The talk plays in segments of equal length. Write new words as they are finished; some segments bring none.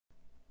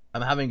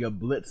I'm having a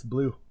Blitz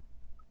Blue.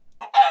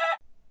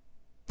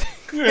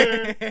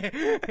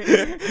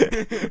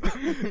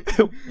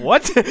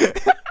 What?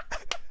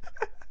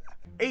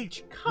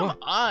 H, come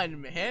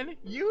on, man.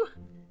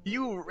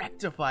 You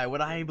rectify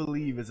what I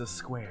believe is a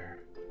square.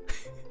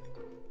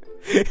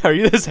 Are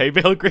you this hay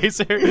bale,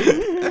 Graser?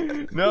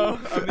 No,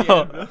 I'm the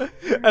anvil.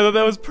 I thought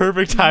that was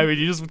perfect timing.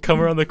 You just would come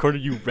around the corner,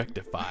 you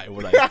rectify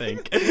what I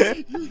think.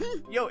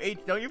 Yo, H,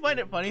 don't you find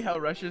it funny how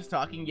Russia's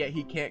talking yet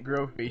he can't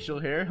grow facial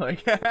hair?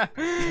 Like,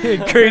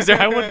 Graser,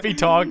 I wouldn't be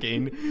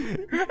talking.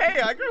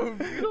 Hey, I grow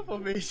beautiful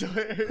facial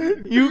hair.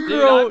 You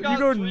grow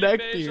neck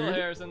facial beard.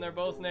 hairs and they're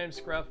both named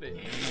Scruffy.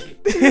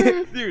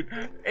 Dude,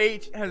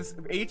 H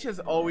has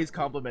always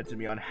complimented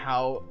me on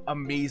how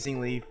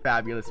amazingly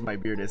fabulous my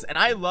beard is, and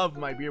I love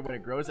my beard when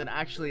it grows. And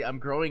actually, I'm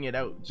growing it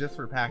out just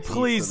for PAX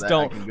East. Please so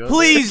don't.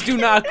 Please do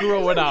not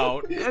grow it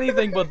out.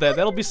 Anything but that.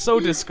 That'll be so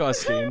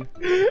disgusting.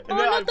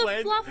 Not the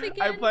fluff again.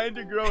 I plan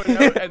to grow it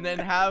out and then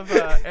have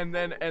and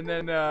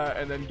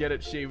then get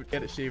it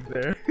shaved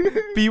there.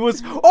 B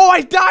was. Oh,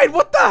 I died.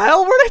 What the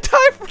hell? Where'd I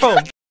die from?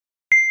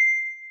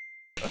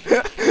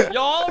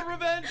 Y'all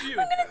revenge you.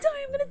 I'm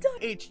gonna die.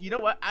 H, you know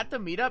what? At the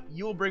meetup,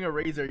 you'll bring a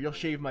razor. You'll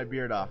shave my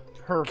beard off.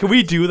 Perfect. Can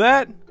we do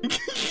that?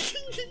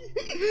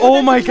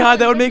 Oh my god,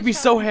 that would make me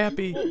so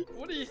happy.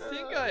 What do you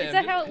think I am? Is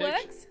that how it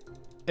works?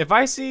 If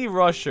I see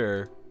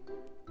Rusher,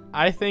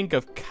 I think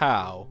of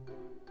cow.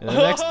 And the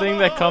next thing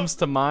that comes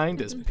to mind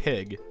is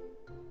pig.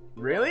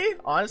 Really?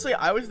 Honestly,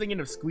 I was thinking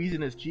of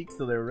squeezing his cheeks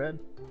till they were red.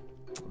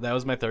 That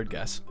was my third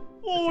guess.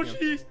 Oh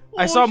jeez.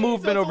 I saw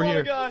movement over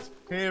here.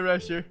 Hey,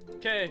 Rusher.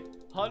 Okay,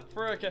 hunt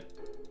for a cat.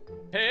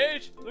 Hey,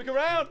 H, look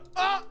around.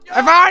 Ah,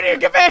 I found you!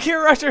 Get back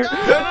here, Rusher!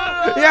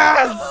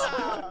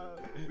 Yes!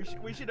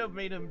 We should have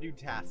made him do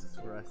tasks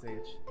for us,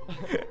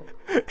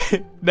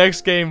 H.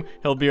 Next game,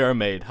 he'll be our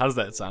maid. How does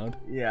that sound?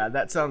 Yeah,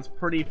 that sounds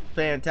pretty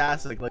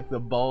fantastic, like the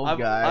bald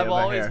guy. I've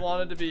always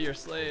wanted to be your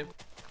slave.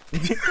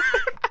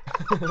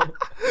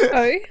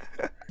 Oh.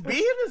 B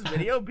in this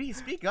video, B,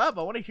 speak up.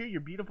 I want to hear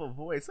your beautiful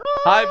voice.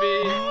 Hi, B.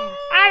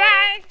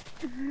 Hi.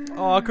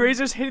 Oh,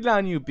 Grazer's hitting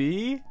on you,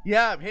 B.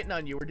 Yeah, I'm hitting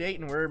on you. We're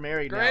dating. We're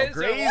married now. Graser.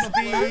 Grace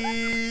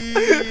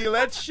B.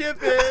 Let's ship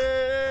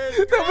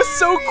it. That was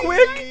so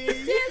quick.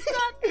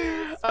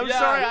 I'm Yeah.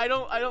 sorry. I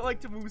don't like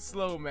to move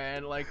slow,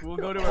 man. Like, we'll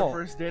go to our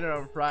first dinner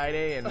on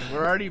Friday, and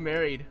we're already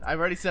married. I've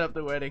already set up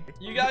the wedding.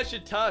 You guys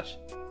should touch.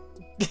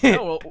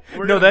 No, well,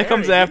 we're No, gonna that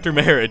comes marry. after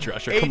marriage,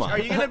 Rusher. H, Come on. are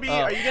you gonna be?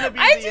 Are you gonna be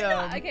I the? did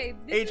not. Okay.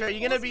 This H, is are you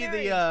gonna forced be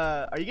marriage.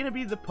 the? Are you gonna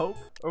be the Pope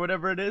or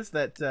whatever it is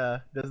that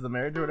does the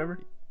marriage or whatever?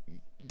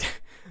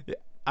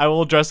 I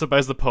will dress up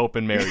as the Pope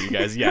and marry you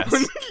guys. Yes.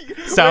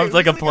 Sounds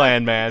like a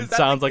plan, man.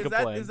 Sounds like a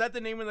plan. Is that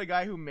the name of the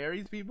guy who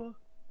marries people?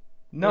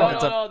 No, No,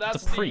 it's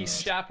that's a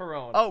priest. the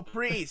chaperone. Oh,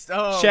 priest.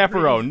 Oh,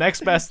 Chaperone. priest.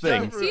 Next best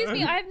thing. Excuse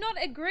me, I have not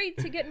agreed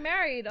to get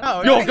married. I'm Oh,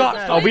 sorry. Yo, This God.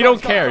 is Oh, we fine.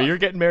 don't care. You're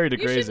getting married to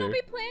You should Graser. not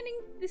be planning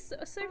this so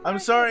far. I'm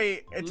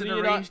sorry, it's Lee an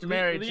and arranged I-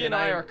 marriage. Lee and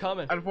I are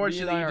coming.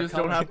 Unfortunately, Lee and I you are just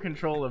don't coming. have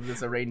control of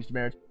this arranged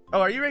marriage.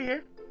 Oh, are you right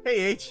here? Hey,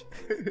 H.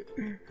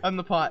 I'm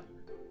the pot.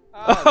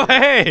 Oh,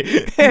 hey!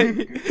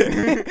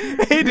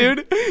 Hey,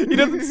 dude. He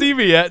doesn't see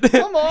me yet.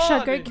 Come on.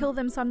 Should I go kill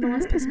them so I'm the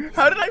last person?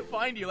 How did I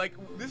find you? Like,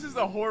 this is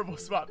a horrible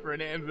spot for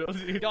an anvil,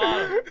 dude.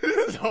 Got him.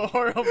 This is a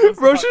horrible spot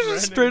Rocha for just an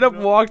straight up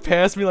anvil. walked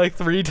past me like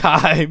 3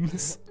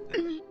 times.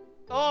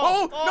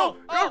 Oh,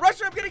 no,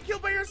 Rusher, I'm getting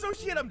killed by your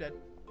associate. I'm dead.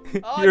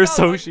 Oh, Your I got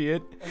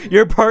associate.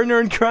 Your partner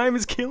in crime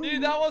is killing Dude, you.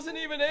 that wasn't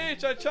even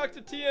H. I chucked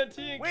a TNT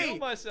and Wait, killed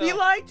myself. you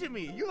lied to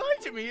me. You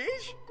lied to me,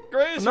 H.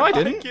 Graser, No, I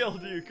didn't.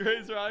 killed you.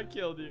 Graser, I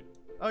killed you.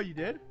 Oh, you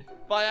did?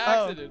 By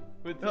accident.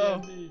 With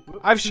Oh. TNT.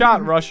 I've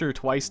shot Rusher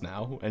twice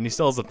now, and he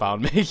still hasn't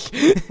found me.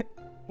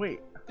 Wait.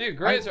 Dude,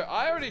 Graser,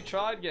 I already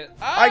tried get.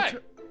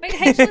 Wait,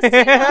 H, let's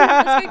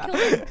go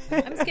kill him.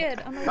 I'm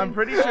scared. I'm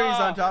pretty sure he's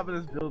on top of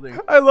this building.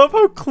 I love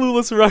how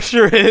clueless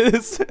Rusher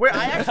is. Wait,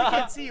 I actually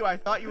can't see you. I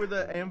thought you were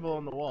the anvil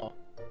on the wall.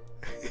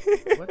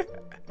 What?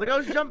 Like, I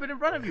was jumping in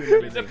front of you.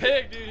 And He's a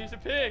everything. pig, dude. He's a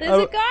pig.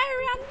 There's a guy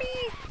around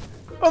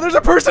me. Oh, there's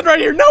a person right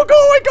here. No,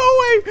 go away, go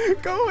away,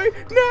 go away.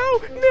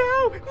 No,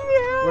 no,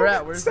 no. Where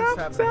at? Where's this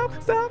stop,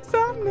 happening?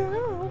 stop,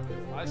 no.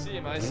 I see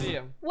him. I see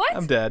him. What?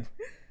 I'm dead.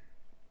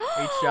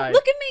 H died.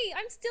 Look at me.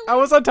 I'm still. I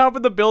was on top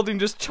of the building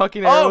just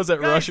chucking arrows at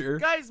guys, Rusher.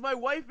 Guys, my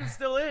wife is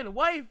still in.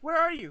 Wife, where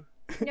are you?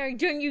 No,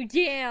 doing you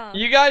down.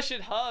 You guys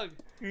should hug.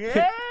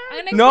 Yeah.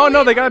 I'm gonna No, kill no,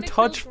 you. they I'm gotta gonna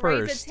touch kill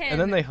Graser first, 10.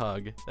 and then they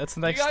hug. That's the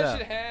You next guys step.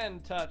 should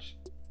hand touch.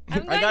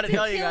 I'm I going gotta to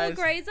tell you kill guys.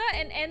 Graser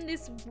and end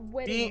this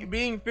wedding.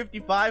 Being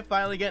 55,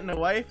 finally getting a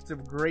wife, it's a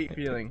great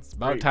feeling. It's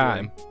about Great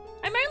time.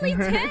 I'm only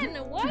 10.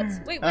 What?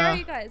 Wait, where are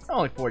you guys? I'm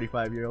only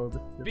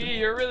 45-year-old. B,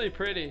 you're really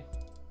pretty.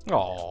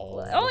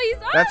 Oh. Oh, he's.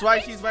 That's oh, why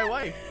he's she's my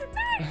wife.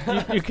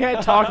 You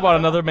can't talk about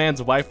another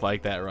man's wife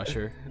like that,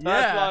 Rusher.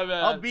 That's my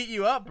bad. I'll beat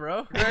you up,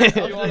 bro.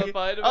 You want to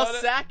fight about I'll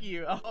it? sack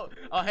you.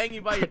 I'll hang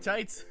you by your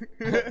tights.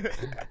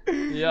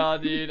 Yeah,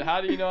 dude.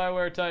 How do you know I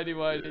wear tighty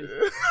whities?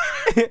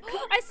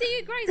 I see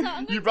you, Graser.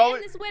 I'm going to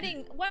end this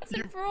wedding once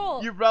and for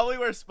all. You probably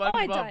wear I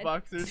SpongeBob died.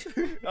 boxers.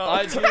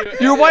 I do.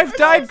 Your wife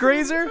died,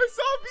 Graser. I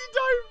saw B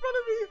die in front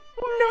of me.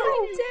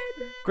 I'm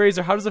dead.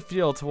 Graser, how does it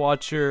feel to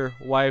watch your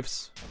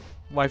wife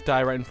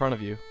die right in front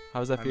of you? How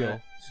does that I feel?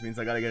 mean, just means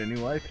I gotta get a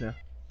new wife now.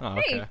 Oh,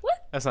 Hey, okay.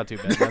 what? That's not too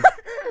bad then.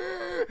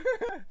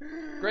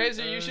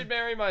 Graser, you should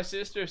marry my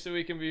sister so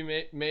we can be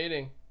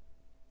mating.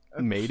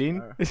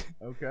 Mating?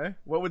 Okay.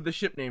 What would the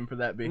ship name for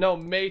that be? No,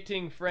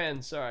 mating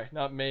friends. Sorry,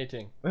 not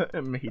mating.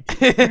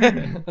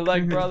 Mating.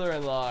 Like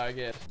brother-in-law, I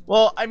guess.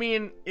 Well, I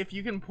mean, if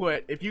you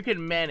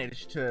can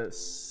manage to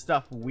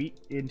stuff wheat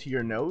into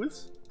your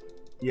nose,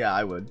 yeah,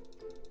 I would.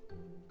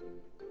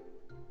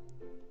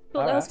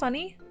 Thought that was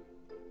funny.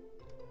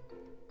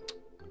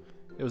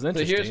 It was So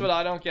interesting. here's what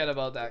I don't get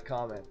about that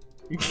comment.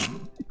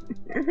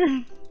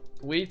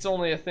 Wheat's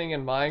only a thing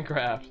in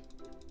Minecraft.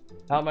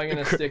 How am I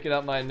gonna stick it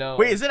up my nose?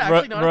 Wait, is it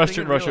actually not a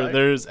thing in real Rusher, life?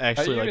 there's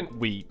actually Are you like even-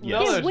 wheat. No,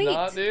 Yes. there's wheat.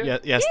 not,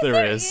 dude. Yes,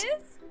 there is.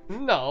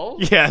 No.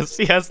 Yes,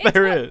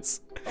 there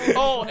is.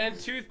 Oh, and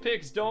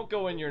toothpicks don't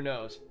go in your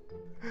nose.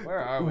 Where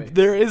are we?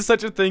 There is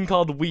such a thing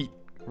called wheat,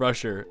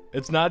 Rusher.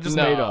 It's not just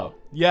made No. up.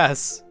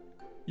 Yes.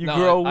 You No,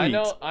 grow wheat.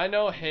 I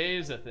know hay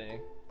is a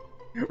thing.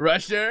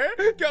 Rusher,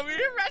 come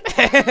here,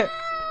 Rusher.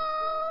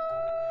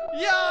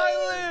 Yeah,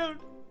 I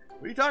lived.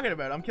 What are you talking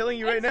about? I'm killing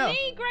you right It's now.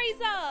 me,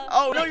 Graser.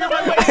 Oh no, you're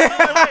my wife. You're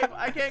my wife.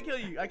 I can't kill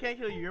you. I can't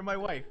kill you. You're my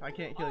wife. I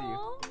can't kill you.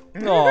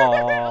 Aw.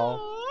 Aww.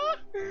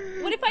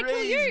 What if I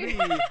kill you?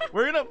 Crazy.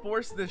 We're gonna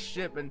force this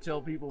ship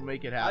until people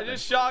make it I happen.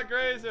 just shot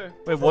Graser.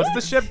 Wait, what's the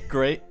ship?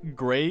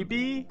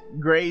 Graby?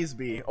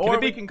 Graysby, or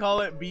it be- we can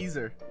call it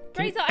Beezer.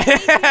 Graser, I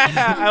need you.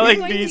 I like I'm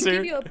going to Beezer.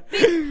 give you a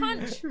big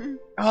punch.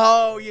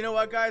 Oh, you know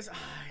what, guys?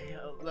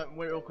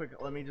 Wait, real quick.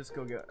 Let me just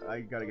go get. I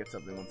gotta get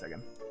something. 1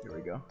 second. Here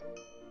we go.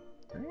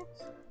 Right.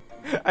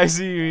 I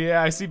see you.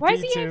 Yeah, I see Why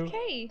is B he too.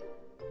 AFK?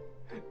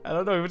 I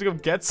don't know. We have to go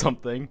get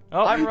something.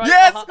 Oh, I'm right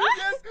Yes! behind-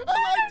 Yes! I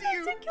lied to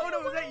you! Oh no,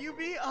 was that you,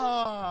 B?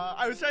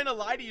 I was trying to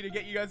lie to you to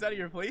get you guys out of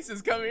your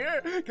places. Come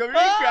here! Come here,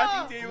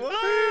 Ah! crafting table!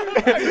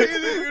 I knew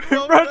this would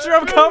fall Roger,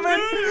 I'm down.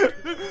 coming!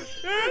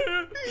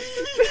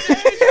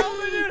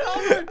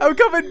 I'm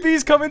coming,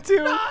 B's coming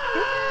too!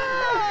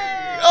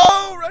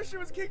 Oh, Russia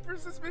was kicked for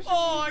suspicion.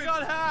 Oh, I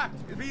got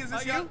hacked. B, is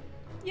this I got- you?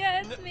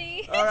 Yeah, it's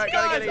me. Alright,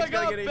 gotta Guys, get I H,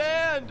 gotta got get H.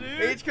 banned,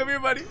 dude. H, come here,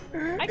 buddy.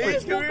 I can H,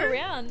 just come walk here.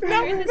 around.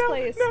 You're in this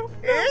place.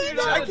 H,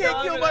 not I a can't kill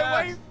diamond my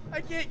axe. wife.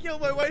 I can't kill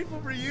my wife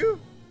over you.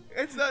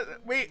 It's not.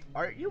 Wait,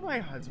 aren't you my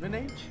husband,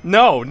 H?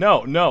 No.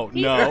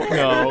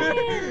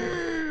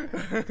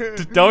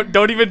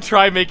 Don't even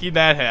try making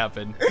that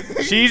happen.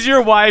 She's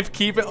your wife.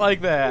 Keep it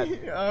like that.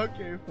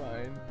 Okay,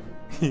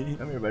 fine.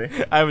 Come here, buddy.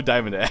 I have a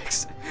diamond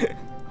axe.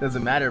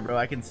 Doesn't matter, bro.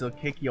 I can still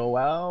kick your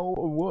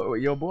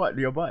your butt.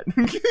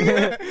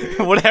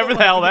 Whatever the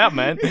hell that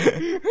meant.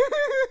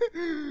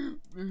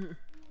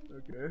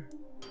 Okay.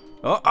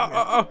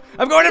 Oh.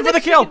 I'm going in for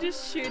the kill. You're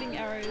just shooting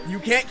arrows. You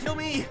can't kill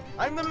me.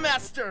 I'm the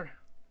master.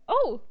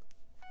 Oh,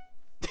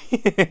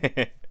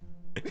 There.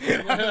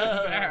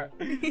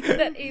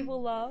 that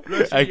evil laugh.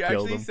 Russia, I you killed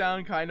actually him.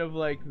 sound kind of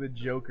like the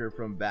Joker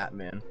from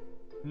Batman.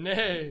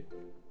 Nay.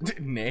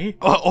 Nay.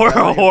 Or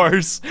a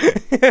horse.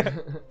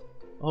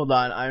 Hold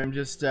on, I'm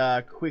just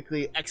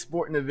quickly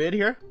exporting the vid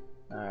here.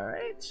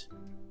 Alright.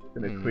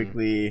 Gonna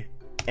quickly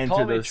enter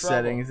Call me those trouble.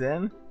 settings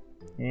in.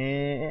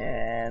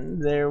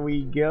 And there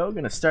we go.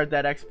 Gonna start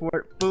that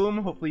export. Boom.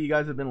 Hopefully you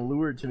guys have been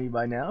lured to me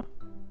by now.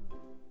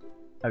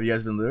 Have you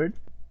guys been lured?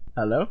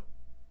 Hello?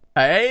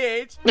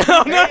 Hey, H!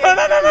 No! No!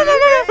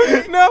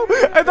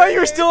 I thought you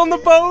were still on the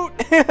boat.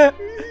 Come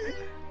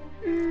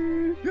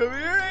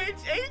here, H!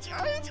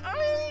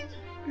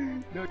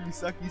 No, you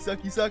suck.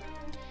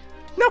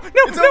 No!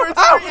 It's over, it's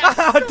over, yes!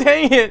 Oh,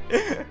 dang it!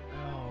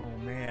 Oh,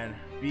 man.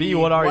 B,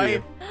 what are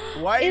you?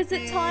 Wifey? Is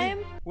it time?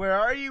 Where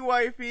are you,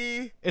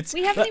 wifey? It's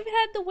We haven't even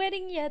had the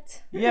wedding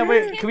yet. Yeah,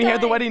 wait. Can't Can we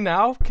have the die. wedding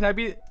now? Can I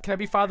be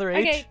Father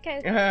H?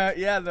 Okay.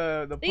 Yeah,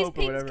 the These Pope or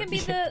pigs whatever. can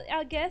be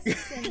our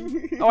guests.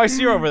 And Oh, I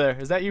see her over there.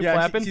 Is that you yeah,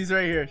 flapping? she's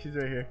right here. She's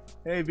right here.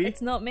 Hey, B.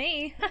 it's not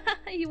me.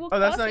 You walk Oh,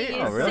 that's past not me, you?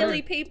 you Oh, really?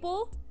 silly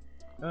people.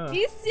 Oh.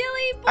 You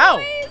silly boys! Ow!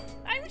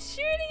 I'm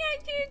shooting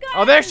at you guys.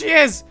 Oh, there she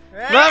is.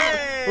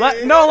 Hey! Let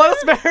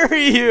us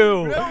marry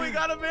you. No, we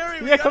gotta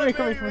marry. Yeah, come here.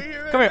 Come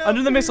here.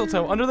 Under the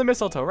mistletoe.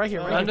 Right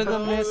here. Under the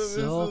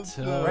mistletoe.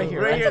 mistletoe. Right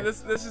here. Right here.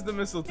 This is the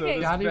mistletoe. Okay.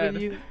 This Not is even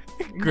bad. you.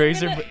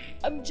 Graser. I'm gonna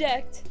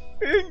object.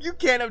 You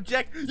can't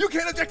object. You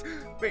can't object.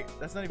 Wait,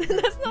 that's not even.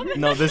 That's not me.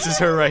 No, this is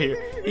her right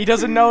here. He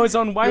doesn't know his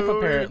own wife No,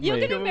 apparently. You're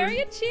gonna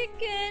marry a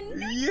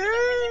chicken.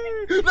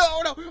 Yeah.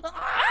 No.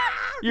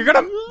 You're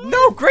gonna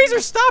no, Graser,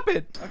 stop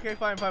it. Okay,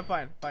 fine.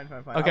 Okay,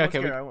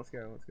 I won't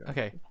scare.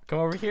 Okay, come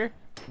over here.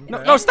 No,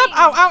 Okay. no, stop!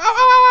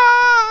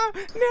 Ow!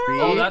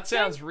 No! Oh, that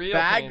sounds real.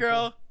 Bad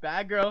painful.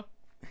 girl.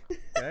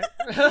 Okay.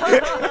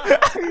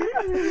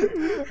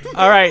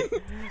 All right.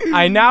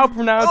 I now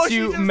pronounce Oh, she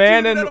you just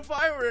man shooted and at a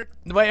firework.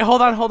 wait.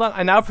 Hold on.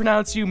 I now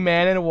pronounce you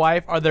man and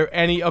wife. Are there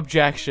any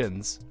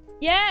objections?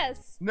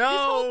 Yes. No. This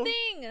whole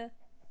thing.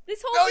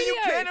 This whole No, video. you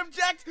can't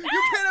object.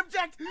 You can't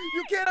object.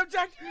 You can't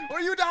object, or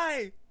you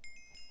die.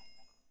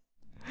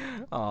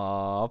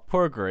 Aw,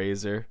 poor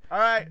Graser. All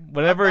right.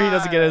 Whenever he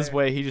doesn't get his Bye.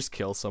 way, he just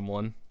kills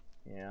someone.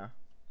 Yeah.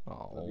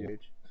 Oh. Love you,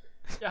 H.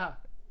 Yeah.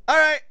 All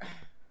right.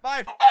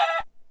 Bye.